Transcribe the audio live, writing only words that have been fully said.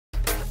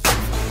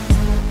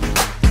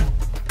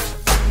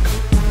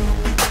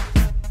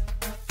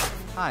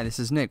Hi, this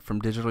is Nick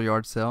from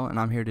DigitalYardSale, and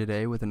I'm here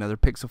today with another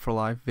Pixel for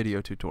Life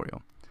video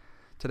tutorial.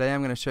 Today I'm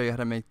going to show you how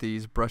to make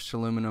these brushed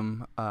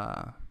aluminum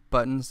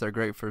buttons. They're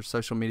great for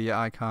social media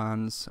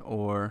icons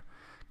or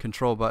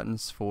control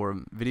buttons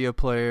for video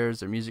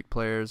players or music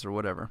players or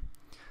whatever.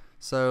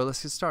 So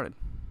let's get started.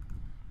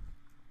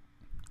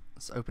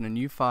 Let's open a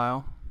new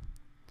file,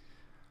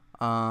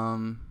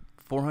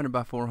 400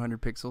 by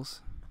 400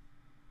 pixels.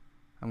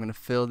 I'm going to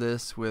fill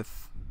this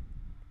with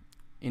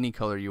any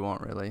color you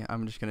want, really.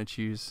 I'm just going to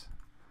choose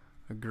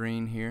a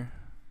green here.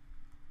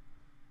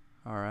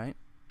 Alright,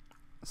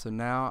 so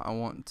now I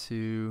want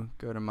to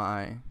go to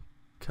my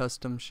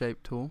custom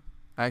shape tool.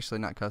 Actually,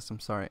 not custom,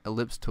 sorry,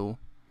 ellipse tool.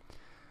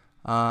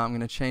 I'm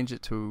going to change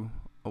it to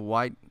a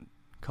white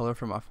color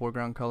for my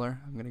foreground color.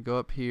 I'm going to go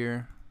up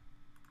here.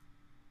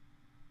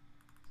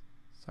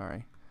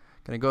 Sorry.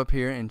 Going to go up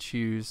here and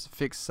choose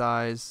fixed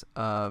size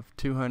of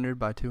 200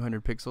 by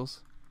 200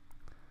 pixels.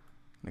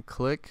 I'm going to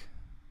click.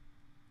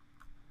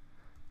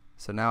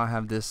 So now I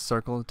have this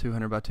circle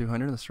 200 by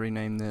 200. Let's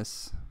rename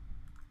this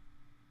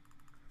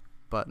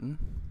button.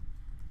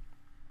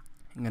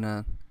 I'm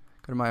gonna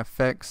go to my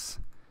effects,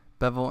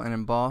 Bevel and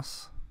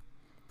Emboss.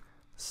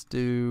 Let's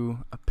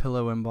do a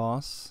pillow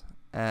emboss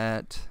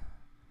at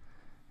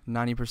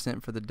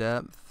 90% for the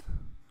depth,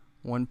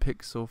 1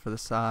 pixel for the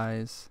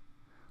size.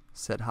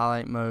 Set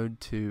highlight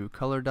mode to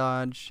color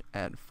dodge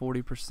at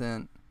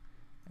 40%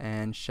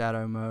 and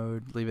shadow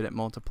mode, leave it at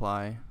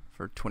multiply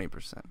for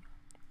 20%.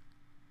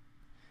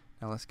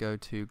 Now let's go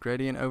to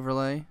gradient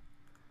overlay.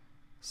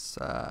 Let's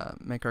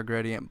make our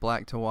gradient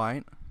black to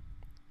white,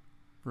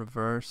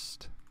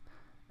 reversed,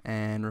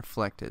 and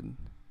reflected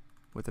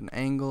with an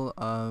angle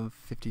of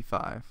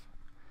 55.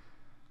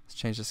 Let's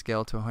change the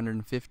scale to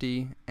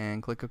 150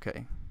 and click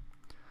OK.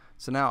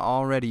 So now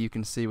already you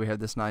can see we have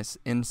this nice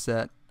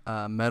inset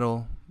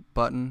metal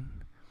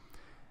button,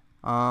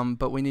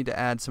 but we need to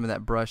add some of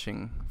that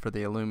brushing for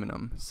the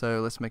aluminum.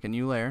 So let's make a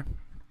new layer.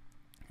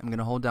 I'm going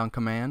to hold down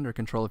Command or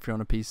Control if you're on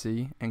a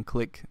PC and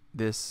click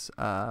this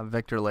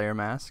vector layer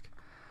mask.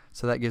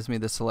 So that gives me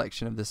the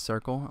selection of this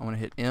circle. I want to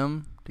hit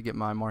M to get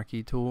my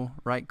marquee tool,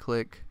 right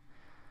click,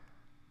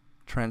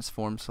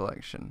 transform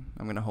selection.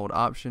 I'm going to hold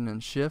Option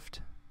and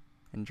Shift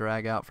and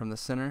drag out from the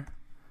center.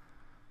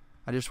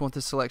 I just want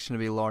the selection to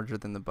be larger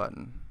than the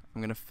button.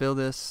 I'm going to fill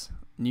this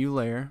new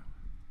layer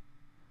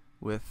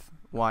with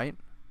white.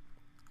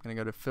 I'm going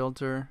to go to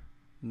Filter,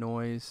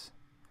 Noise,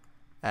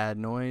 Add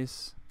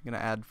Noise. I'm going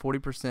to add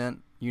 40%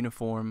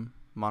 uniform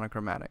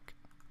monochromatic.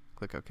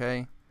 Click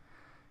OK.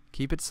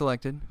 Keep it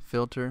selected.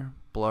 Filter,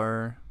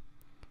 blur,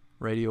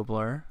 radial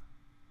blur.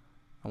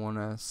 I want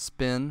to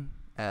spin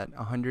at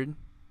 100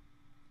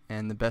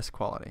 and the best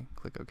quality.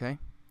 Click OK.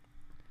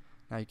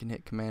 Now you can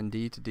hit Command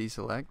D to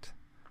deselect.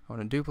 I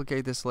want to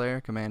duplicate this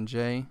layer. Command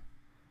J,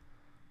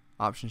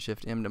 Option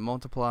Shift M to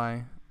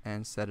multiply,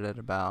 and set it at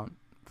about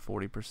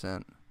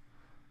 40%.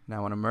 Now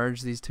I want to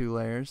merge these two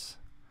layers.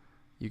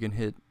 You can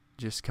hit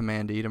just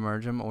Command E to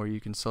merge them, or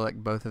you can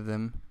select both of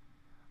them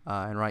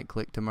and right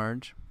click to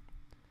merge.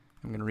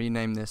 I'm going to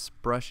rename this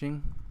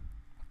brushing.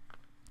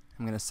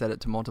 I'm going to set it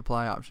to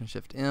multiply, Option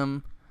Shift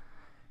M.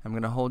 I'm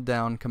going to hold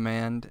down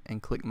Command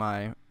and click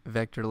my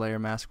vector layer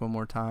mask one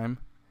more time,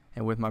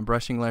 and with my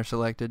brushing layer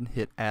selected,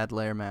 hit Add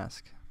Layer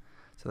Mask.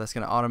 So that's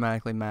going to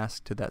automatically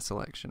mask to that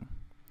selection.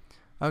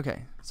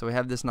 Okay, so we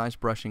have this nice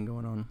brushing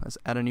going on. Let's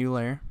add a new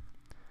layer.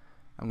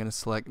 I'm going to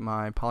select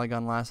my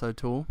polygon lasso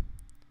tool,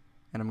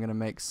 and I'm going to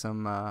make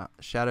some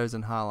shadows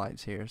and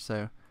highlights here.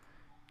 So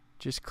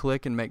just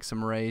click and make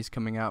some rays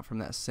coming out from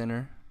that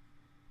center,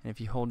 and if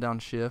you hold down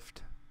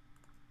Shift,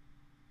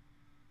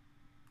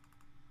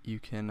 you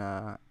can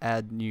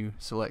add new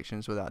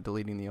selections without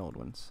deleting the old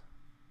ones.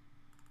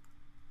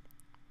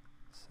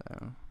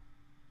 So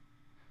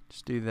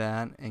just do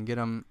that and get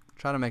them,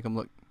 try to make them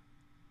look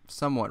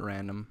somewhat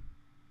random.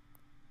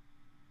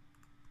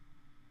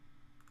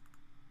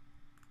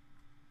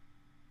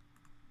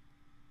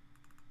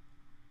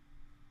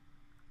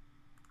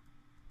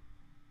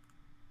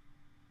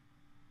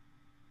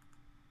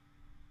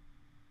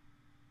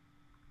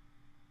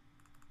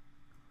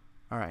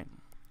 Alright,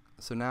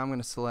 so now I'm going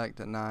to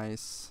select a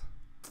nice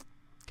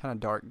kind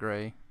of dark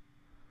gray.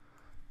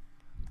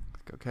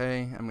 Click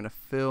OK. I'm going to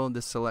fill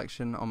this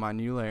selection on my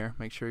new layer.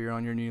 Make sure you're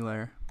on your new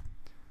layer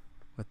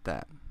with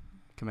that.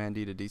 Command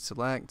D to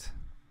deselect.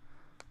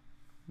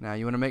 Now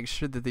you want to make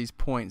sure that these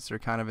points are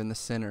kind of in the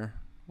center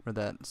where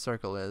that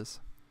circle is.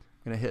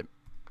 I'm going to hit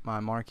my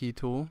marquee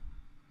tool,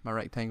 my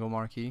rectangle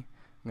marquee.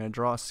 I'm going to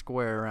draw a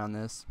square around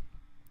this.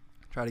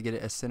 Try to get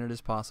it as centered as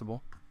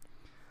possible.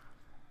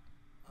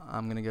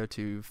 I'm going to go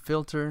to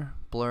Filter,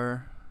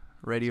 Blur,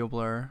 Radial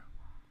Blur,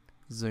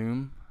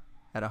 Zoom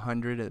at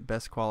 100 at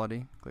best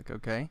quality. Click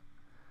OK.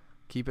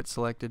 Keep it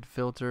selected.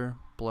 Filter,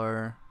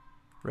 Blur,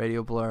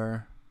 Radial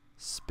Blur,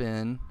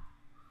 Spin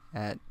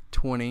at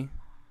 20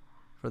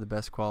 for the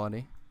best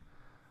quality.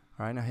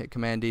 Alright, now hit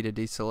Command D to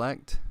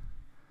deselect.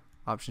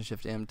 Option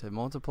Shift M to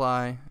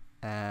multiply.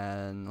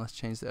 And let's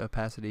change the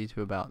opacity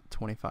to about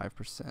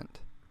 25%.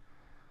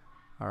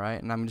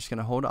 Alright, and I'm just going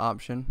to hold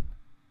Option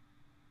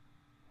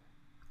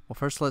Well,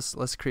 first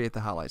let's create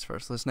the highlights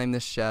first. Let's name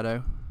this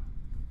shadow.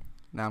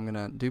 Now I'm going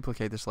to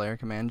duplicate this layer,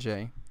 Command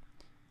J.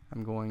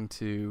 I'm going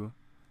to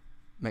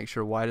make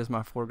sure white is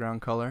my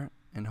foreground color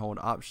and hold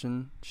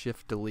Option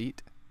Shift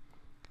Delete,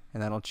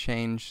 and that'll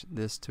change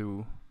this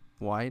to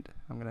white.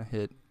 I'm going to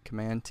hit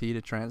Command T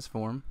to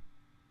transform.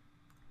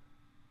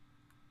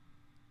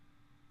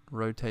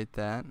 Rotate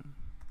that.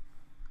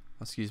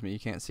 Excuse me, you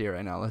can't see it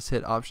right now. Let's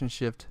hit Option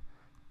Shift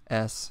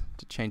S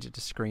to change it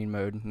to screen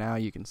mode. Now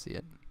you can see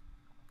it.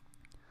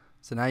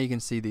 So now you can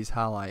see these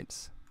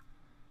highlights,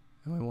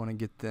 and we want to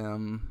get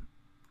them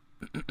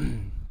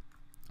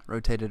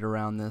rotated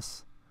around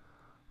this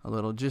a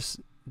little. Just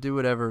do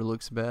whatever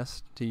looks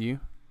best to you.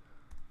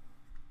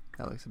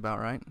 That looks about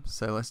right.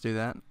 So let's do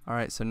that.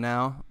 Alright, so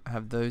now I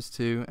have those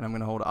two, and I'm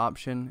going to hold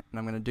Option, and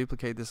I'm going to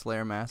duplicate this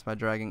layer mask by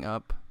dragging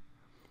up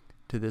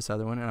to this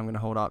other one, and I'm going to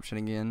hold Option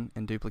again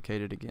and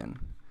duplicate it again.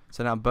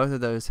 So now both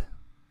of those,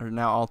 or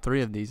now all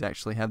three of these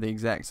actually have the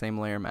exact same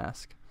layer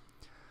mask.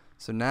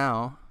 So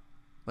now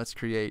let's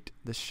create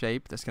the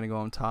shape that's going to go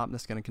on top,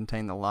 that's going to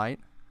contain the light.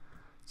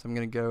 So I'm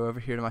going to go over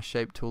here to my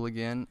shape tool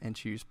again and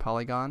choose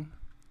polygon.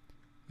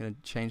 I'm going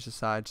to change the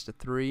sides to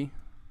 3. I'm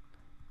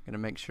going to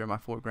make sure my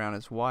foreground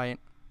is white.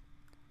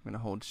 I'm going to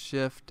hold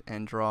Shift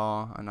and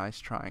draw a nice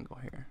triangle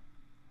here.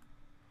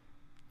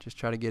 Just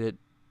try to get it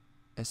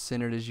as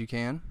centered as you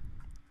can.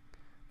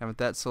 Now with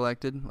that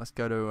selected, let's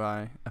go to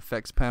our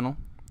effects panel,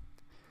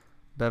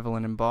 Bevel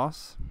and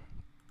Emboss.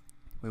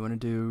 We want to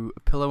do a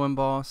pillow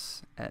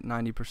emboss at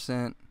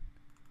 90%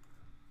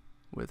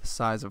 with a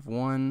size of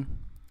 1.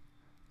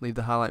 Leave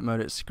the highlight mode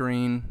at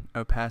screen,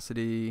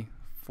 opacity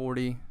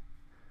 40,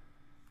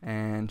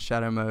 and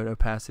shadow mode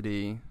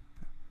opacity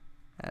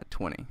at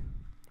 20.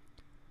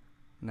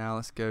 Now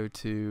let's go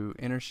to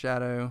inner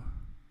shadow.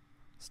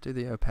 Let's do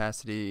the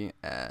opacity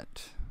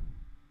at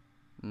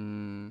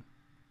 30.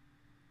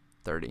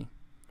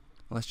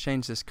 Let's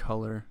change this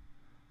color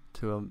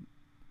to a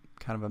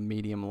kind of a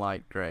medium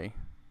light gray.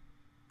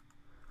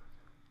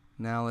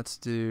 Now let's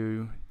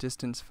do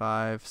distance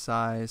 5,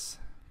 size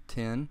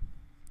 10,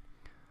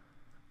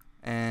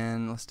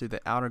 and let's do the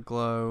outer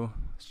glow.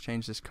 Let's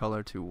change this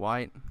color to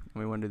white, and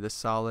we want to do the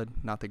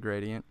solid, not the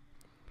gradient.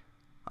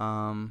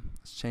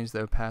 Let's change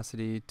the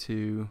opacity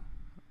to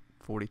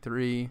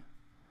 43,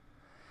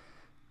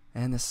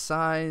 and the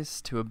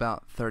size to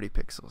about 30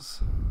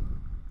 pixels.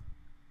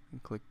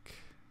 And click.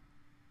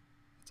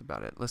 That's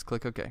about it. Let's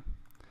click OK.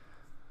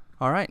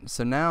 Alright,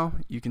 so now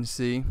you can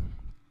see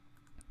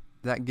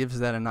that gives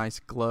that a nice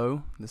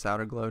glow. This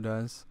outer glow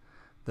does.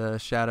 The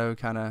shadow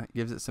kind of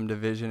gives it some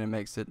division and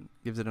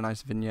gives it a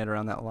nice vignette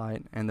around that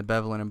light, and the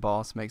bevel and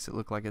emboss makes it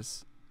look like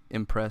it's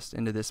impressed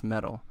into this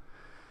metal.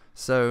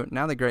 So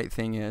now the great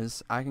thing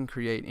is I can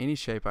create any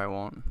shape I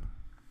want.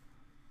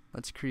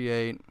 Let's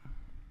create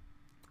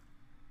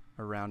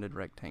a rounded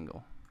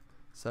rectangle.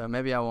 So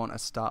maybe I want a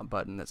stop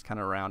button that's kind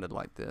of rounded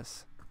like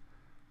this.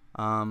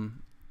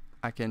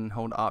 I can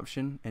hold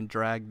Option and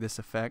drag this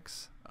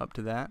effects up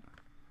to that.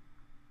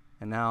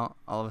 And now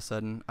all of a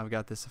sudden I've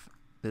got this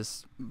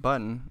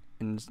button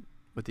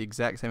with the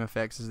exact same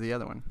effects as the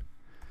other one.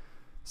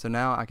 So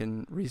now I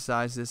can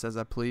resize this as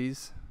I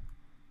please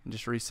and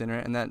just recenter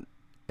it, and that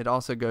it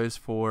also goes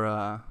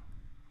for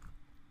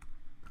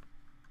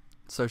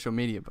social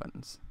media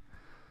buttons.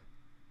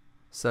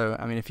 So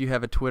I mean, if you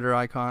have a Twitter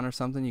icon or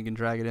something, you can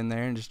drag it in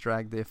there and just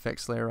drag the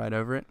effects layer right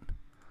over it.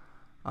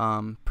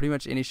 Pretty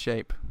much any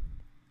shape.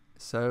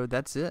 So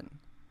that's it.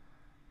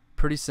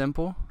 Pretty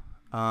simple.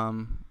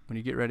 When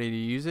you get ready to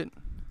use it,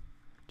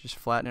 just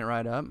flatten it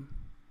right up,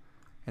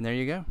 and there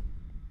you go.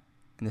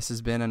 And this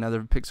has been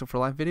another Pixel for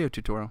Life video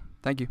tutorial.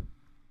 Thank you.